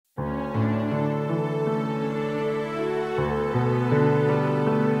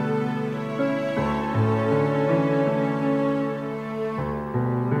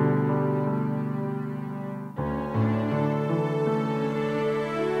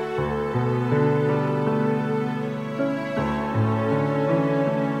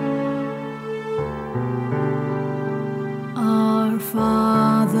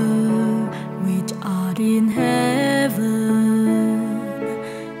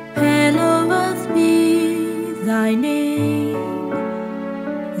thy name.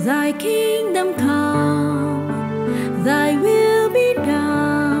 Thy kingdom come, thy will be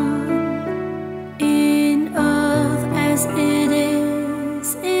done, in earth as it is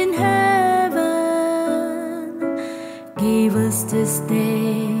in heaven. Give us this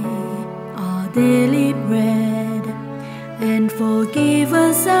day our daily bread, and forgive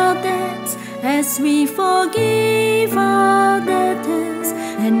us our debts as we forgive our debtors,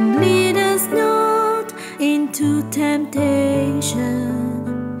 and lead us not into temptation,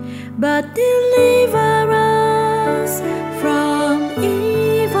 but deliver us from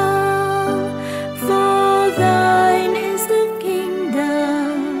evil. For thine is the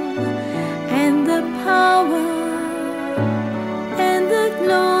kingdom, and the power, and the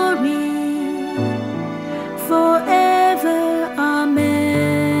glory, forever. Amen.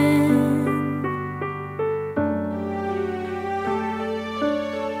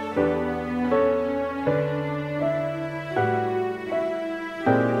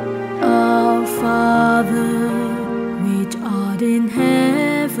 Our Father, which art in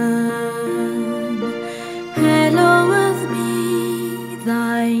heaven, hallowed be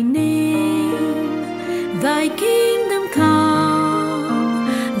thy name. Thy kingdom come,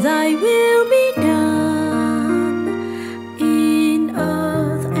 thy will be done, in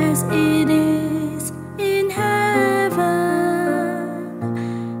earth as it is in heaven.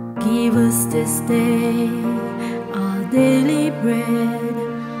 Give us this day our daily bread,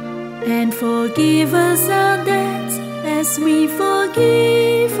 and forgive us our debts as we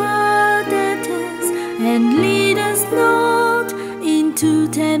forgive our debtors, and lead us not into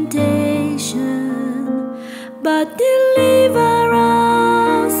temptation, but deliver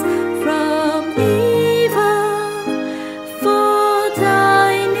us from evil. For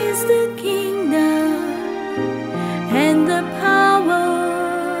thine is the kingdom, and the power,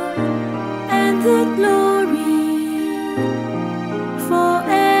 and the glory,